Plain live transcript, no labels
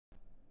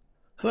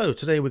Hello,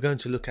 today we're going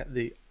to look at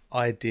the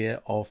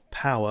idea of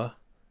power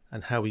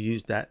and how we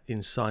use that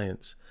in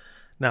science.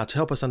 Now, to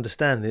help us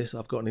understand this,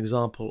 I've got an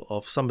example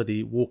of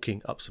somebody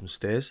walking up some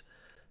stairs.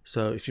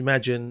 So if you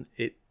imagine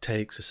it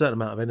takes a certain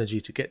amount of energy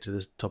to get to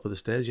the top of the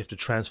stairs, you have to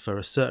transfer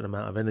a certain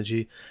amount of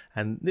energy,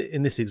 and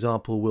in this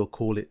example we'll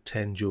call it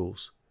 10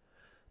 joules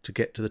to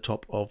get to the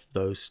top of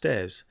those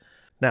stairs.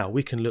 Now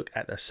we can look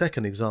at a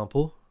second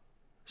example,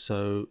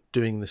 so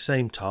doing the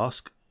same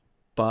task,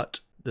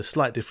 but the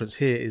slight difference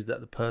here is that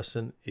the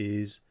person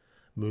is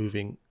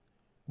moving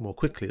more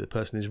quickly. The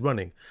person is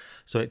running.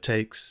 So it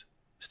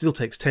still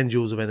takes 10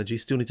 joules of energy,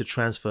 still need to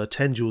transfer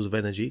 10 joules of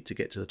energy to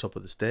get to the top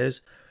of the stairs.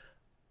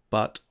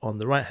 But on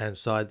the right hand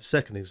side, the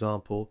second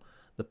example,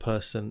 the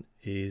person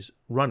is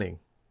running.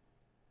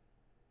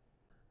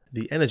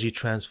 The energy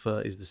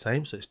transfer is the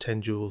same, so it's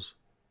 10 joules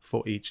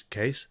for each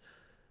case.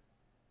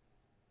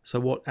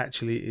 So what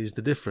actually is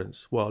the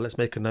difference? Well, let's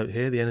make a note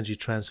here. The energy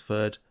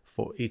transferred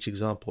for each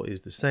example is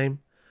the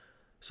same.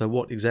 So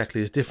what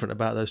exactly is different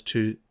about those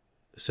two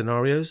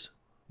scenarios?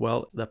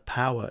 Well, the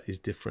power is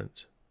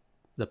different.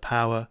 The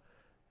power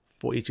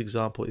for each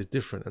example is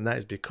different, and that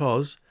is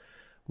because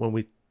when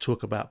we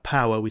talk about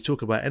power, we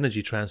talk about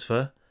energy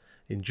transfer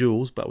in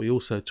joules, but we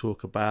also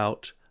talk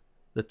about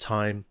the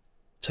time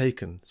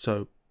taken.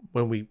 So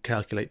when we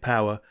calculate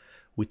power,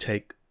 we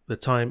take the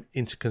time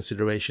into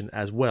consideration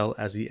as well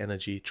as the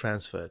energy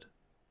transferred.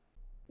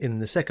 In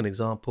the second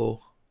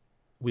example,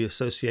 we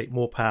associate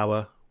more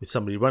power with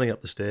somebody running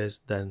up the stairs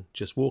than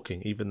just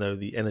walking, even though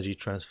the energy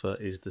transfer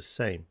is the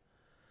same.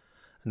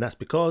 And that's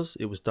because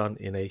it was done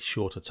in a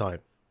shorter time.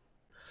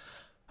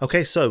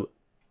 Okay, so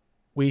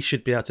we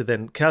should be able to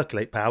then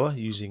calculate power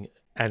using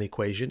an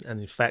equation. And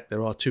in fact,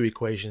 there are two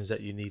equations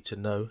that you need to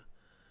know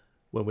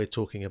when we're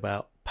talking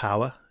about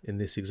power in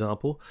this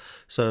example.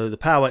 So the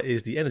power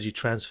is the energy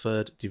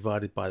transferred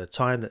divided by the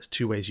time. That's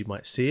two ways you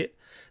might see it.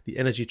 The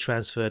energy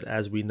transferred,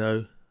 as we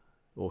know,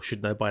 or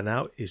should know by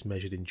now, is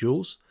measured in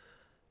joules.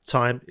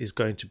 Time is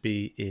going to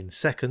be in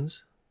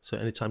seconds. So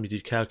anytime you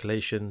do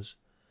calculations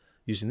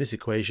using this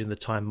equation, the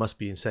time must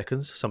be in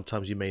seconds.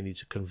 Sometimes you may need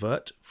to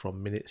convert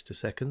from minutes to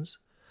seconds,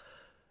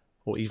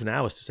 or even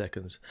hours to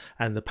seconds.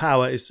 And the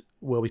power is,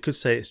 well, we could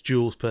say it's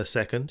joules per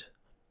second,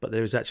 but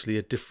there is actually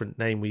a different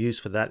name we use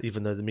for that,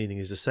 even though the meaning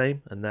is the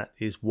same, and that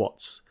is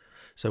watts.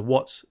 So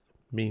watts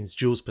means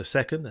joules per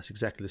second. That's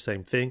exactly the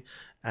same thing,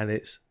 and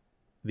it's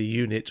the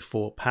unit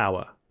for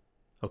power.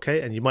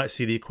 Okay, and you might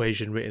see the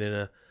equation written in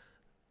a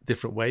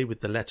different way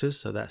with the letters,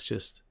 so that's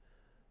just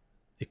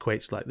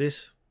equates like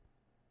this.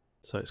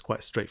 So it's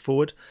quite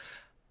straightforward.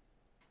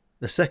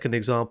 The second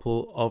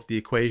example of the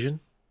equation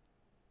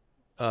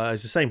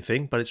is the same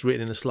thing, but it's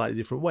written in a slightly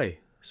different way.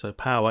 So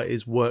power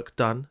is work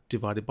done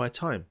divided by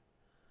time.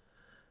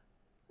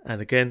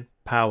 And again,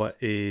 power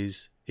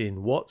is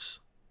in watts,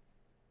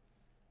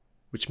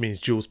 which means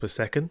joules per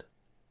second.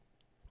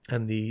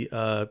 And the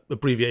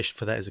abbreviation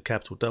for that is a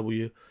capital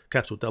W.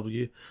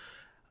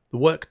 The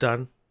work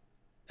done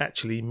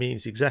actually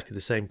means exactly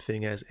the same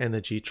thing as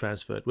energy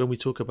transferred. When we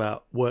talk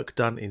about work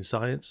done in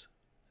science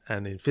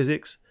and in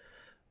physics,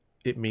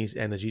 it means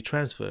energy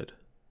transferred.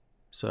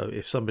 So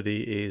if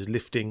somebody is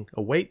lifting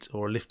a weight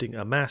or lifting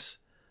a mass,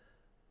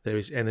 there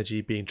is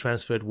energy being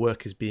transferred,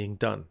 work is being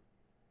done.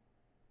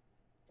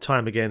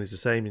 Time again is the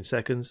same in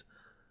seconds,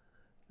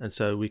 and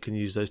so we can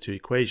use those two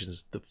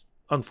equations. The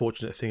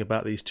unfortunate thing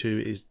about these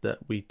two is that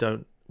we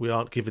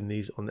aren't given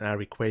these on our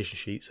equation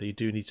sheet, so you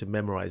do need to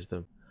memorize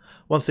them.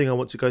 One thing I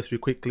want to go through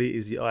quickly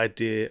is the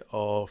idea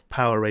of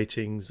power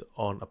ratings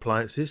on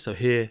appliances. So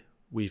here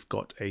we've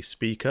got a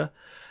speaker,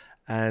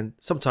 and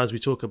sometimes we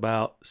talk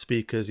about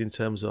speakers in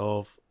terms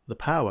of the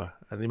power.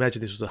 And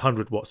imagine this was a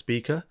 100-watt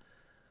speaker.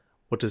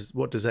 What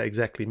does that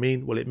exactly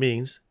mean? Well, it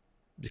means,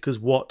 because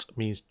watt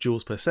means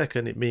joules per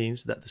second, it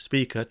means that the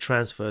speaker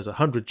transfers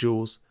 100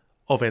 joules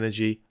of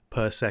energy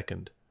per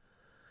second.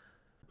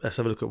 Let's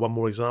have a look at one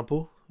more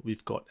example.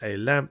 We've got a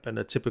lamp, and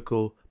a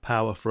typical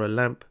power for a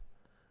lamp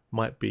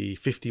might be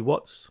 50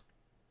 watts.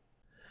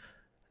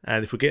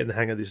 And if we're getting the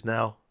hang of this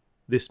now,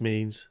 this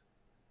means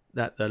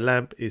that the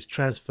lamp is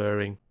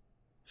transferring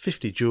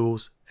 50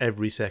 joules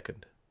every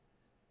second.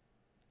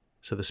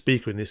 So the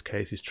speaker in this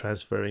case is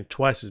transferring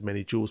twice as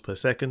many joules per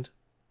second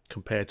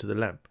compared to the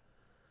lamp.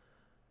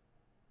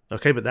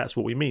 Okay, but that's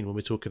what we mean when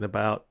we're talking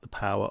about the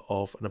power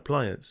of an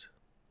appliance,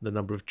 the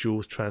number of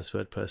joules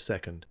transferred per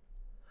second.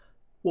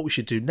 What we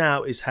should do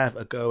now is have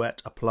a go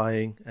at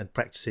applying and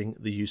practicing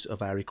the use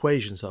of our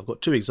equations. So I've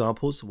got two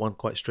examples, one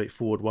quite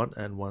straightforward one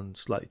and one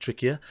slightly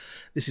trickier.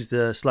 This is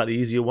the slightly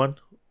easier one.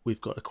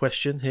 We've got a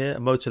question here. A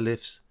motor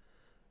lifts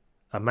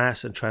a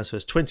mass and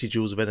transfers 20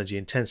 joules of energy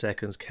in 10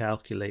 seconds.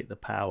 Calculate the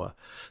power.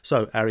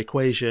 So our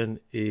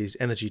equation is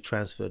energy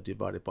transferred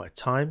divided by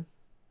time,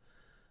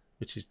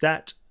 which is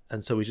that.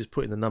 And so we just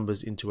put in the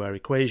numbers into our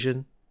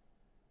equation.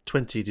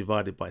 20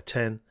 divided by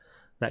 10.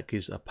 That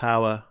gives a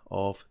power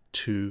of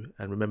 2,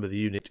 and remember the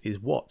unit is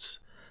watts.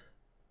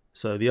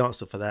 So the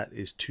answer for that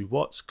is 2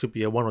 watts. Could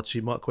be a 1 or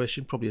 2 mark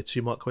question, probably a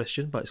 2 mark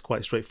question, but it's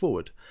quite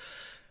straightforward.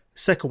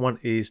 Second one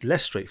is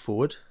less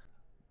straightforward.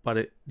 but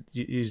it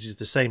uses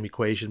the same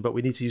equation, but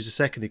we need to use the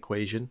second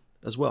equation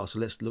as well. So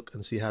let's look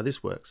and see how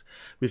this works.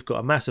 We've got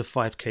a mass of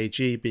 5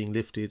 kg being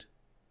lifted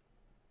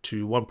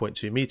to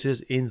 1.2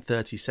 meters in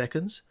 30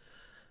 seconds,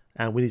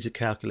 and we need to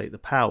calculate the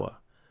power.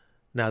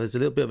 Now there's a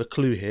little bit of a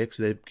clue here, because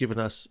they've given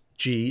us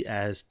G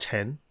as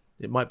 10.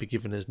 It might be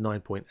given as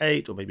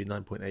 9.8 or maybe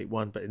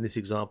 9.81, but in this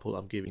example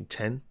I'm giving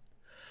 10.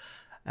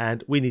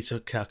 And we need to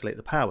calculate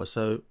the power.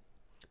 So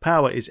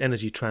power is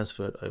energy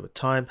transferred over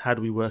time. How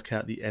do we work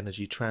out the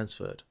energy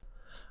transferred?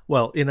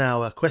 Well, in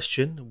our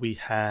question we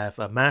have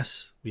a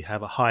mass, we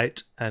have a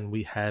height, and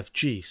we have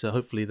G. So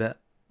hopefully that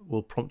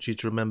will prompt you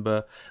to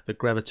remember the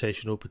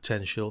gravitational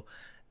potential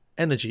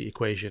energy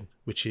equation,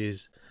 which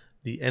is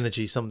the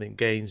energy something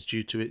gains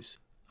due to its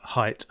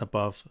height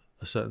above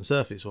a certain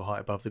surface or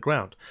height above the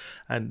ground.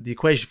 And the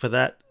equation for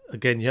that,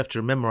 again, you have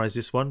to memorize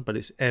this one, but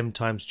it's m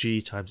times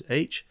g times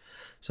h.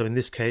 So in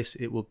this case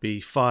it will be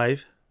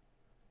 5,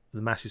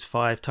 the mass is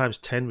 5, times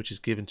 10, which is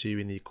given to you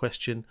in the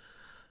question,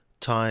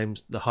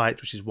 times the height,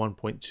 which is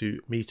 1.2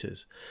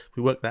 meters. If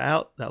we work that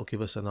out, that will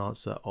give us an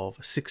answer of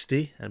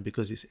 60, and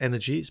because it's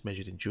energy, it's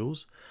measured in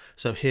joules.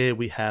 So here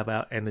we have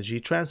our energy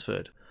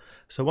transferred.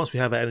 So once we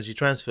have our energy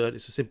transferred,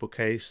 it's a simple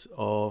case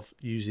of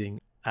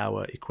using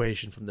our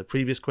equation from the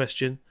previous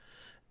question.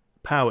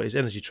 Power is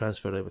energy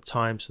transferred over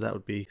time, so that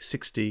would be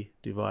 60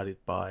 divided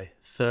by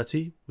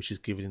 30, which is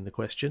given in the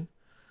question,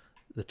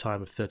 the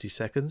time of 30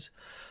 seconds.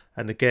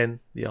 And again,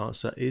 the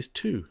answer is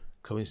 2,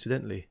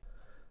 coincidentally.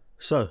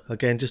 So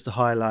again, just to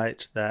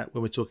highlight that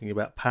when we're talking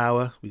about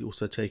power, we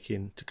also take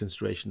into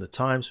consideration the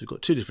time. So we've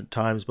got 2 different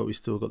times, but we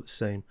still got the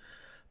same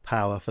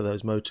power for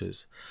those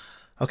motors.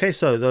 Okay,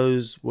 so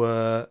those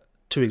were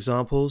 2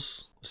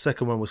 examples. The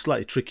second one was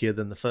slightly trickier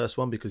than the first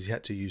one because you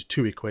had to use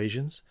 2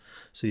 equations.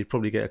 So you'd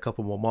probably get a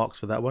couple more marks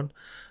for that one.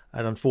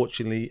 And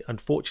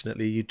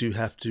unfortunately, you do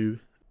have to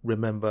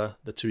remember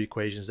the 2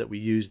 equations that we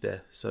used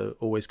there. So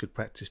always good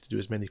practice to do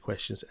as many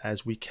questions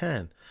as we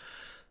can.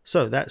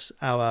 So that's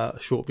our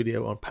short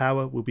video on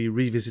power. We'll be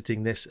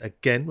revisiting this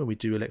again when we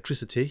do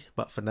electricity,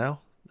 but for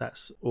now,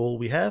 that's all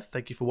we have.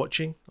 Thank you for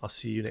watching. I'll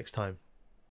see you next time.